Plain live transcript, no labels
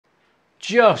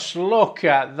Just look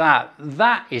at that.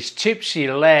 That is Tipsy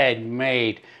Laird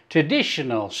made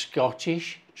traditional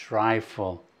Scottish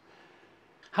trifle.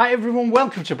 Hi everyone,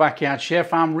 welcome to Backyard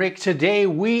Chef. I'm Rick. Today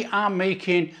we are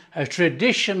making a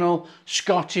traditional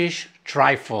Scottish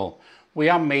trifle. We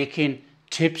are making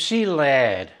Tipsy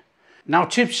Laird. Now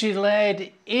Tipsy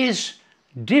Laird is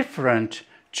different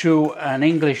to an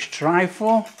English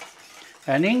trifle.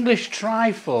 An English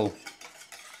trifle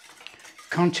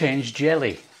contains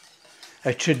jelly.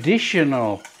 A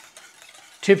traditional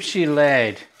Tipsy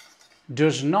Laird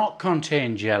does not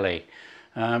contain jelly.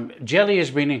 Jelly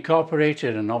has been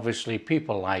incorporated, and obviously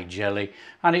people like jelly,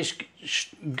 and it's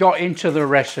got into the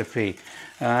recipe.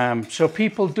 So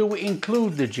people do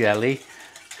include the jelly.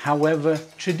 However,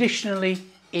 traditionally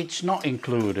it's not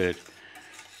included.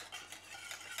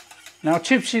 Now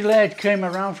Tipsy Laird came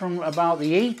around from about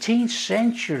the 18th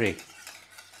century.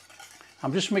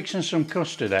 I'm just mixing some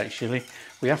custard actually.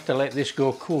 We have to let this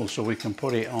go cool so we can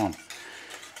put it on.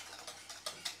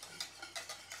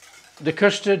 The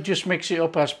custard, just mix it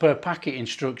up as per packet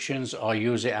instructions or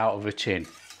use it out of a tin.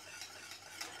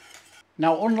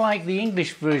 Now unlike the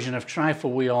English version of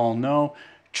trifle we all know,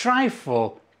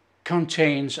 trifle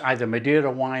contains either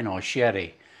Madeira wine or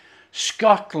sherry.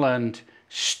 Scotland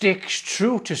sticks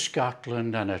true to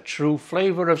Scotland and a true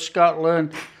flavour of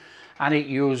Scotland, and it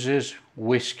uses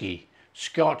whisky,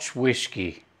 Scotch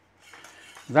whisky.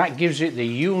 That gives it the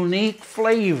unique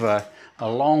flavour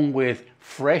along with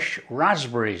fresh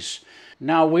raspberries.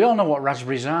 Now we all know what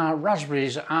raspberries are.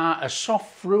 Raspberries are a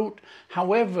soft fruit.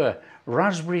 However,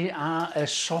 raspberries are a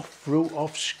soft fruit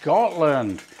of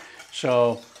Scotland.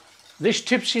 So this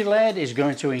Tipsy Laird is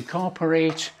going to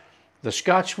incorporate the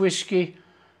Scotch whisky,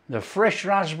 the fresh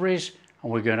raspberries,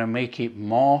 and we're going to make it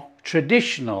more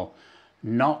traditional,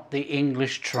 not the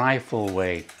English trifle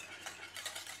way.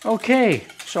 Okay,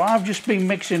 so I've just been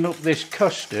mixing up this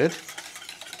custard.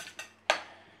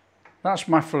 That's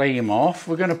my flame off.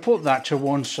 We're going to put that to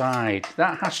one side.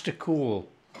 That has to cool.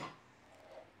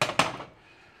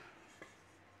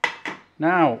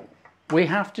 Now we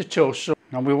have to toast some,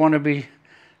 and we want to be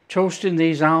toasting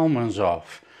these almonds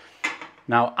off.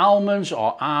 Now almonds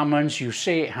or almonds, you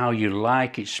say it how you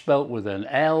like. It's spelt with an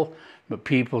L, but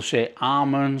people say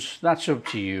almonds. That's up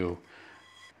to you.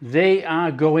 They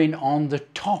are going on the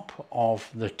top of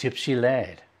the Tipsy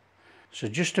Laird. So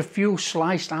just a few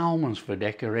sliced almonds for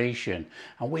decoration.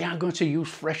 And we are going to use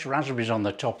fresh raspberries on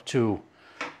the top too.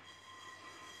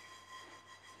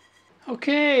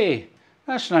 Okay,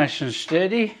 that's nice and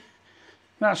steady.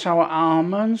 That's our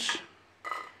almonds.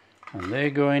 And they're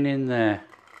going in there.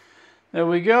 There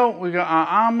we go, we got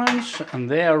our almonds and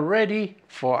they are ready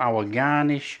for our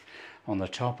garnish on the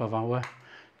top of our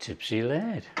Tipsy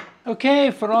Laird. Okay,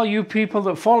 for all you people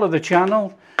that follow the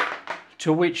channel,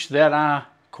 to which there are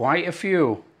quite a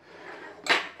few,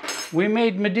 we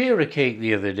made Madeira cake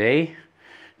the other day.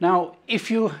 Now, if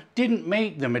you didn't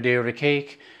make the Madeira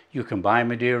cake, you can buy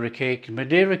Madeira cake.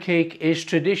 Madeira cake is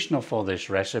traditional for this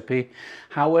recipe.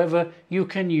 However, you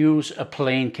can use a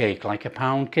plain cake, like a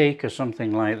pound cake or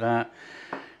something like that.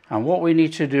 And what we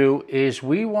need to do is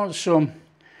we want some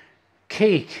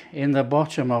cake in the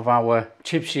bottom of our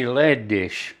Tipsy Laird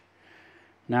dish.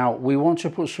 Now, we want to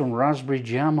put some raspberry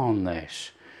jam on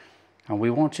this. And we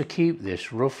want to keep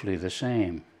this roughly the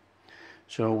same.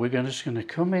 So we're just going to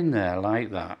come in there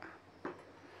like that.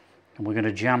 And we're going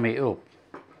to jam it up.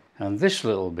 And this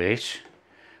little bit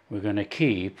we're going to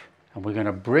keep, and we're going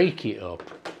to break it up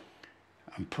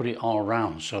and put it all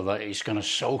around so that it's going to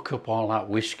soak up all that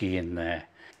whiskey in there.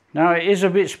 Now it is a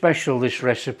bit special, this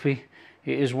recipe.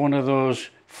 It is one of those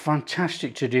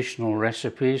fantastic traditional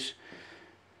recipes.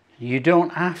 You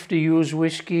don't have to use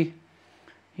whiskey.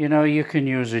 You know, you can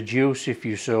use a juice if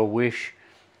you so wish.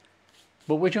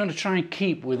 But we're going to try and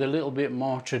keep with a little bit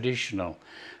more traditional.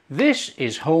 This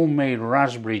is homemade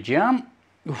raspberry jam.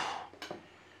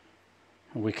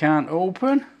 We can't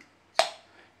open.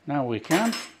 Now we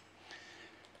can.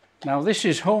 Now this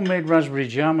is homemade raspberry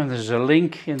jam, and there's a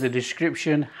link in the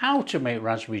description how to make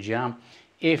raspberry jam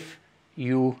if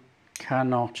you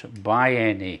cannot buy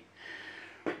any.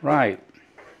 Right,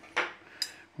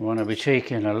 we want to be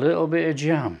taking a little bit of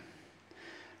jam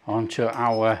onto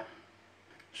our,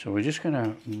 so we're just going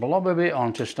to blob a bit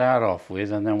on to start off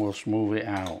with, and then we'll smooth it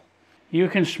out. You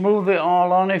can smooth it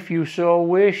all on if you so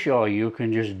wish, or you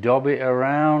can just dab it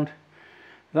around.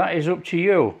 That is up to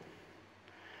you.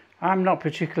 I'm not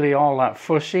particularly all that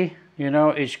fussy. You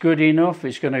know, it's good enough.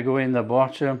 It's going to go in the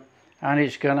bottom and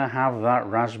it's going to have that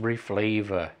raspberry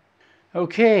flavour.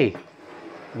 Okay,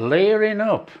 layering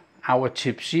up our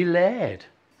Tipsy Laird.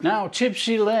 Now,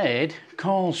 Tipsy Laird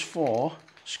calls for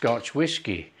Scotch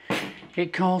whisky.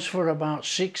 it calls for about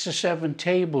 6 or 7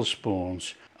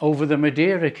 tablespoons over the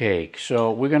Madeira cake.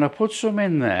 So we're going to put some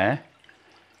in there,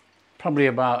 probably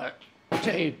about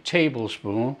a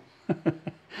tablespoon.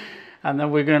 And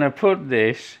then we're going to put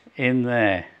this in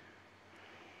there.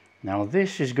 Now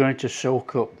this is going to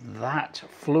soak up that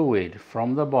fluid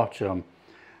from the bottom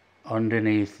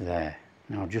underneath there.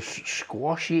 Now just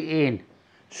squash it in,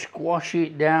 squash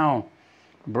it down,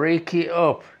 break it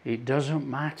up, it doesn't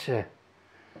matter.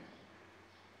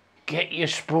 Get your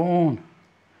spoon.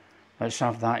 Let's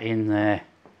have that in there.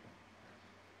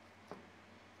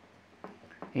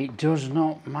 It does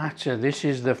not matter. This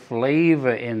is the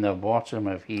flavour in the bottom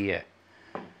of here.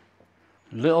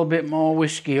 A little bit more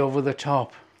whiskey over the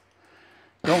top.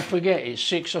 Don't forget, it's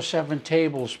 6 or 7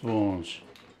 tablespoons.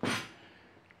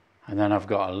 And then I've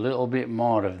got a little bit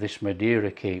more of this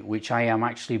Madeira cake, which I am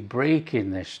actually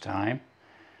breaking this time,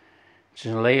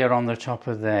 to layer on the top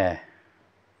of there.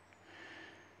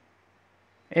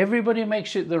 Everybody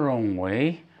makes it their own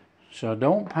way, so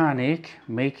don't panic.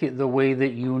 Make it the way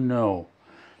that you know.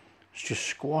 Let's just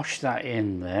squash that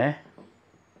in there.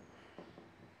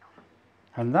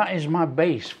 And that is my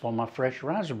base for my fresh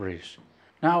raspberries.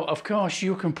 Now, of course,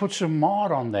 you can put some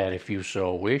more on there if you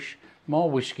so wish. More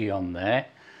whiskey on there.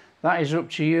 That is up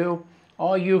to you.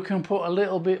 Or you can put a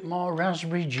little bit more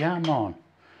raspberry jam on.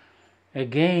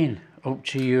 Again, up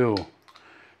to you.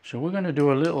 So we're going to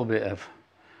do a little bit of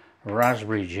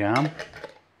raspberry jam.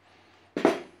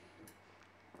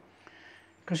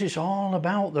 Because it's all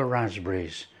about the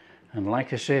raspberries. And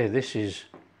like I say, this is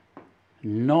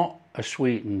not a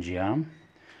sweetened jam.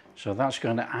 So that's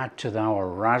going to add to our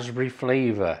raspberry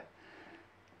flavour.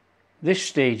 This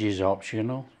stage is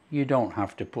optional. You don't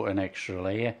have to put an extra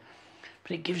layer.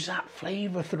 But it gives that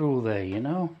flavour through there, you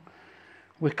know.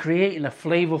 We're creating a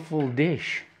flavourful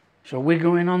dish. So we're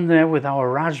going on there with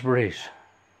our raspberries.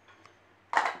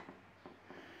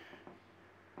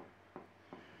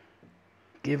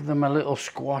 Give them a little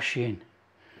squashing.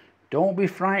 Don't be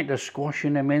frightened of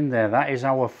squashing them in there. That is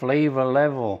our flavour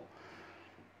level.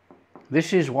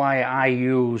 This is why I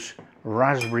use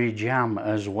raspberry jam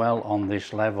as well on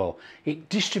this level. It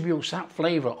distributes that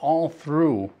flavour all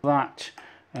through that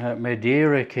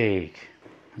Madeira cake.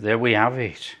 There we have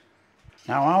it.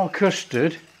 Now our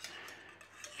custard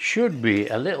should be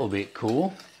a little bit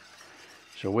cool.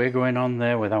 So we're going on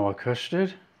there with our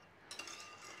custard.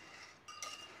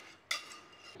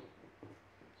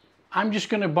 I'm just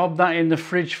going to bob that in the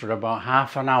fridge for about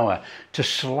half an hour to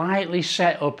slightly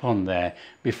set up on there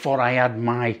before I add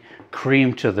my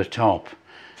cream to the top.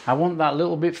 I want that a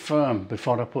little bit firm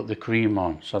before I put the cream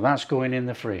on, so that's going in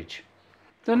the fridge.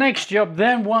 The next job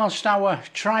then, whilst our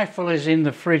trifle is in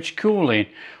the fridge cooling,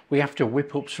 we have to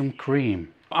whip up some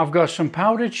cream. I've got some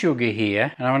powdered sugar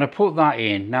here and I'm going to put that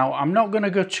in. Now I'm not going to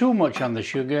go too much on the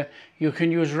sugar. You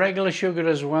can use regular sugar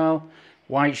as well.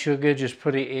 White sugar, just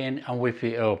put it in and whip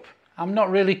it up. I'm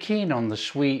not really keen on the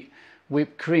sweet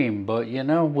whipped cream, but you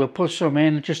know, we'll put some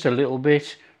in, just a little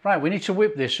bit. Right, we need to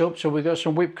whip this up, so we've got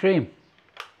some whipped cream.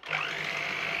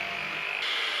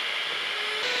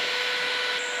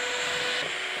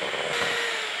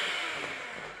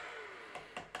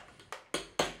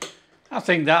 I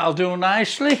think that'll do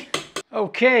nicely.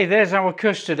 Okay, there's our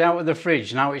custard out of the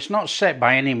fridge. Now, it's not set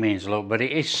by any means, look, but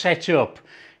it is set up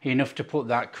enough to put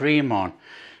that cream on.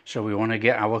 So we want to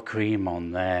get our cream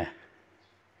on there.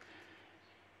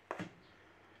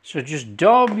 So just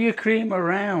daub your cream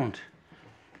around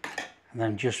and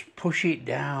then just push it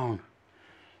down.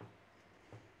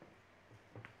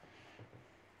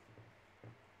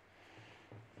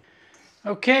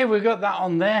 Okay, we've got that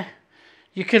on there.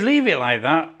 You can leave it like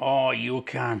that or you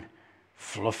can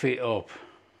fluff it up.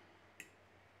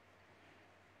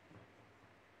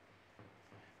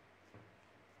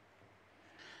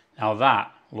 Now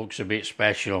that looks a bit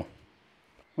special.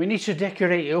 We need to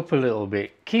decorate it up a little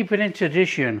bit. Keep it in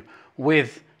tradition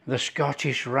with the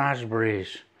Scottish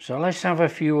raspberries. So let's have a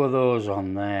few of those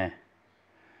on there.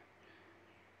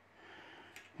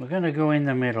 We're going to go in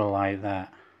the middle like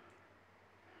that.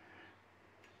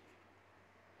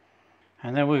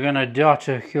 And then we're going to dot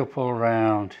a couple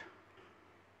round.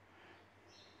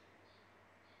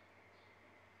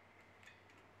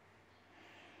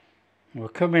 We'll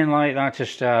come in like that to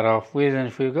start off with, and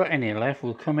if we've got any left,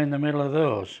 we'll come in the middle of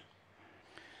those.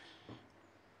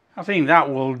 I think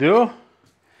that will do.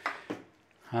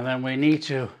 And then we need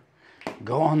to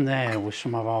go on there with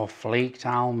some of our flaked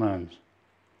almonds.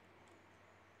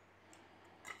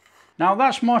 Now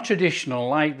that's more traditional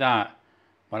like that,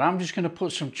 but I'm just going to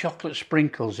put some chocolate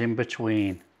sprinkles in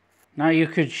between. Now you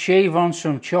could shave on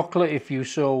some chocolate if you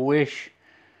so wish.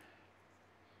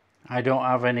 I don't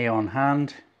have any on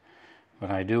hand,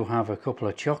 but I do have a couple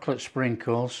of chocolate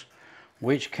sprinkles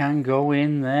which can go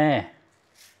in there.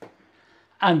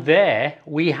 And there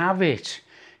we have it.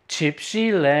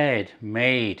 Tipsy Laird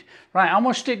made. Right, I'm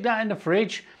going to stick that in the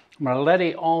fridge. I'm going to let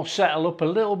it all settle up a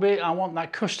little bit. I want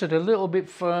that custard a little bit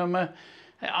firmer.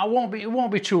 It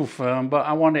won't be too firm, but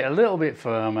I want it a little bit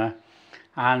firmer.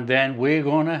 And then we're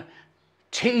going to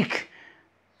take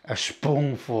a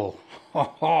spoonful.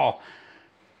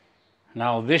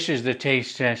 Now this is the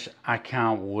taste test I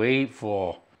can't wait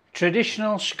for.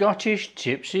 Traditional Scottish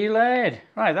Tipsy Laird.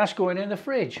 Right, that's going in the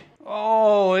fridge.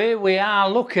 Oh, here we are,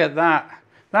 look at that.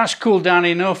 That's cooled down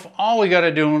enough. All we got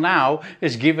to do now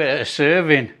is give it a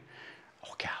serving.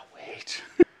 Oh, can't wait.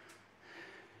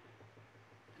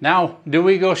 Now, do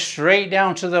we go straight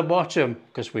down to the bottom?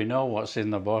 Because we know what's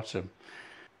in the bottom.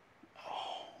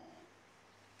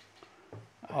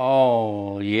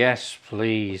 Oh, yes,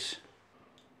 please.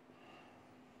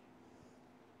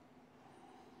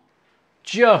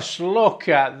 Just look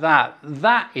at that.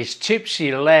 That is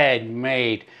Tipsy Laird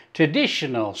made.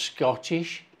 Traditional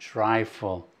Scottish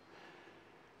trifle.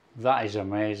 That is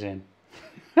amazing.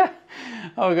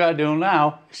 All we got to do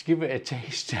now is give it a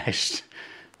taste test.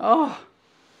 Oh.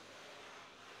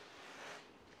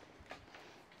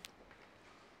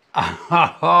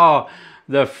 Oh,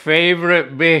 the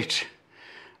favourite bit.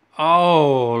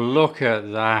 Oh, look at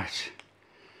that.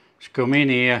 Let's come in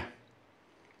here.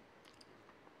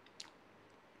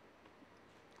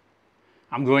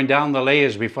 I'm going down the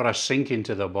layers before I sink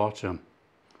into the bottom.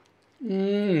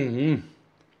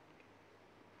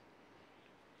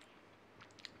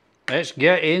 Let's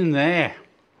get in there.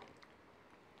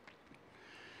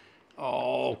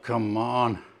 Oh, come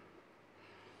on.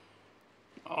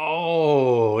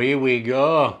 Oh, here we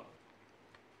go.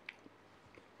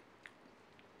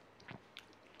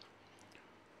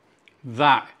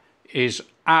 That is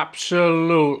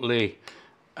absolutely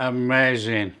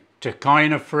amazing. To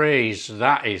coin a phrase,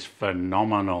 that is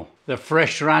phenomenal. The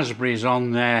fresh raspberries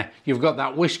on there. You've got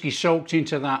that whiskey soaked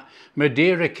into that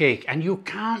Madeira cake and you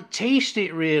can't taste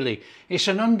it really. It's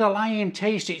an underlying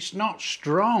taste. It's not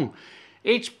strong.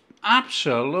 It's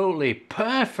absolutely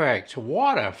perfect.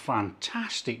 What a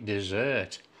fantastic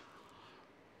dessert.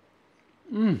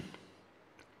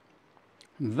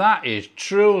 That is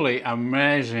truly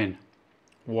amazing.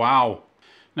 Wow.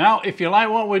 Now, if you like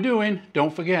what we're doing,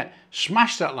 don't forget,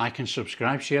 smash that like and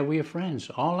subscribe, share with your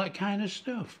friends, all that kind of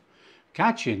stuff.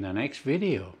 Catch you in the next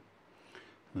video.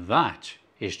 That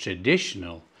is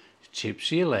traditional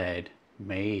Tipsy Laird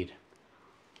made.